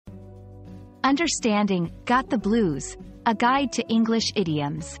Understanding, Got the Blues, a guide to English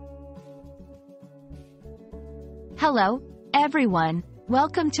idioms. Hello, everyone.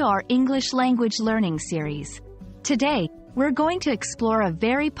 Welcome to our English language learning series. Today, we're going to explore a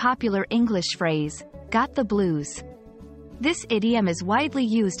very popular English phrase, got the blues. This idiom is widely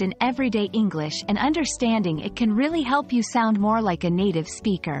used in everyday English, and understanding it can really help you sound more like a native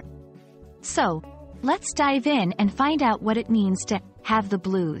speaker. So, let's dive in and find out what it means to have the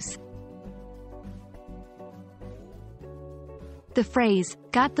blues. The phrase,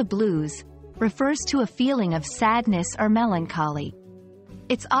 got the blues, refers to a feeling of sadness or melancholy.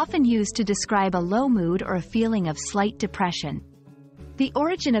 It's often used to describe a low mood or a feeling of slight depression. The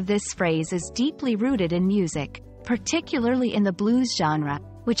origin of this phrase is deeply rooted in music, particularly in the blues genre,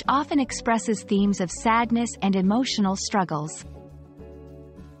 which often expresses themes of sadness and emotional struggles.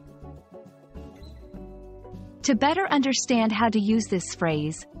 To better understand how to use this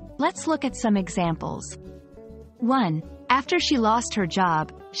phrase, let's look at some examples. 1. After she lost her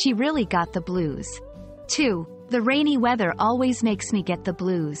job, she really got the blues. 2. The rainy weather always makes me get the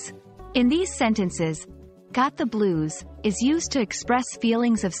blues. In these sentences, got the blues is used to express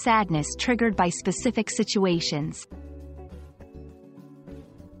feelings of sadness triggered by specific situations.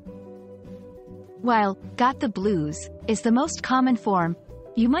 While got the blues is the most common form,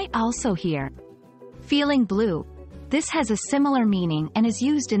 you might also hear feeling blue. This has a similar meaning and is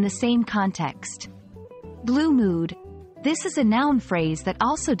used in the same context. Blue mood. This is a noun phrase that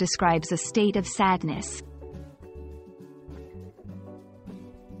also describes a state of sadness.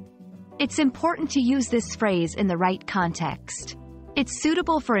 It's important to use this phrase in the right context. It's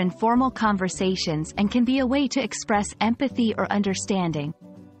suitable for informal conversations and can be a way to express empathy or understanding.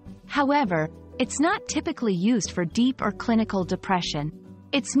 However, it's not typically used for deep or clinical depression.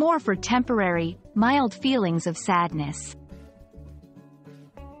 It's more for temporary, mild feelings of sadness.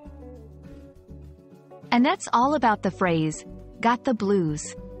 And that's all about the phrase, got the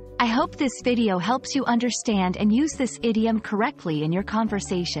blues. I hope this video helps you understand and use this idiom correctly in your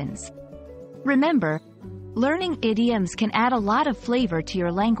conversations. Remember, learning idioms can add a lot of flavor to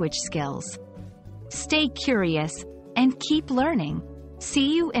your language skills. Stay curious and keep learning.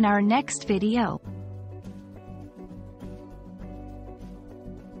 See you in our next video.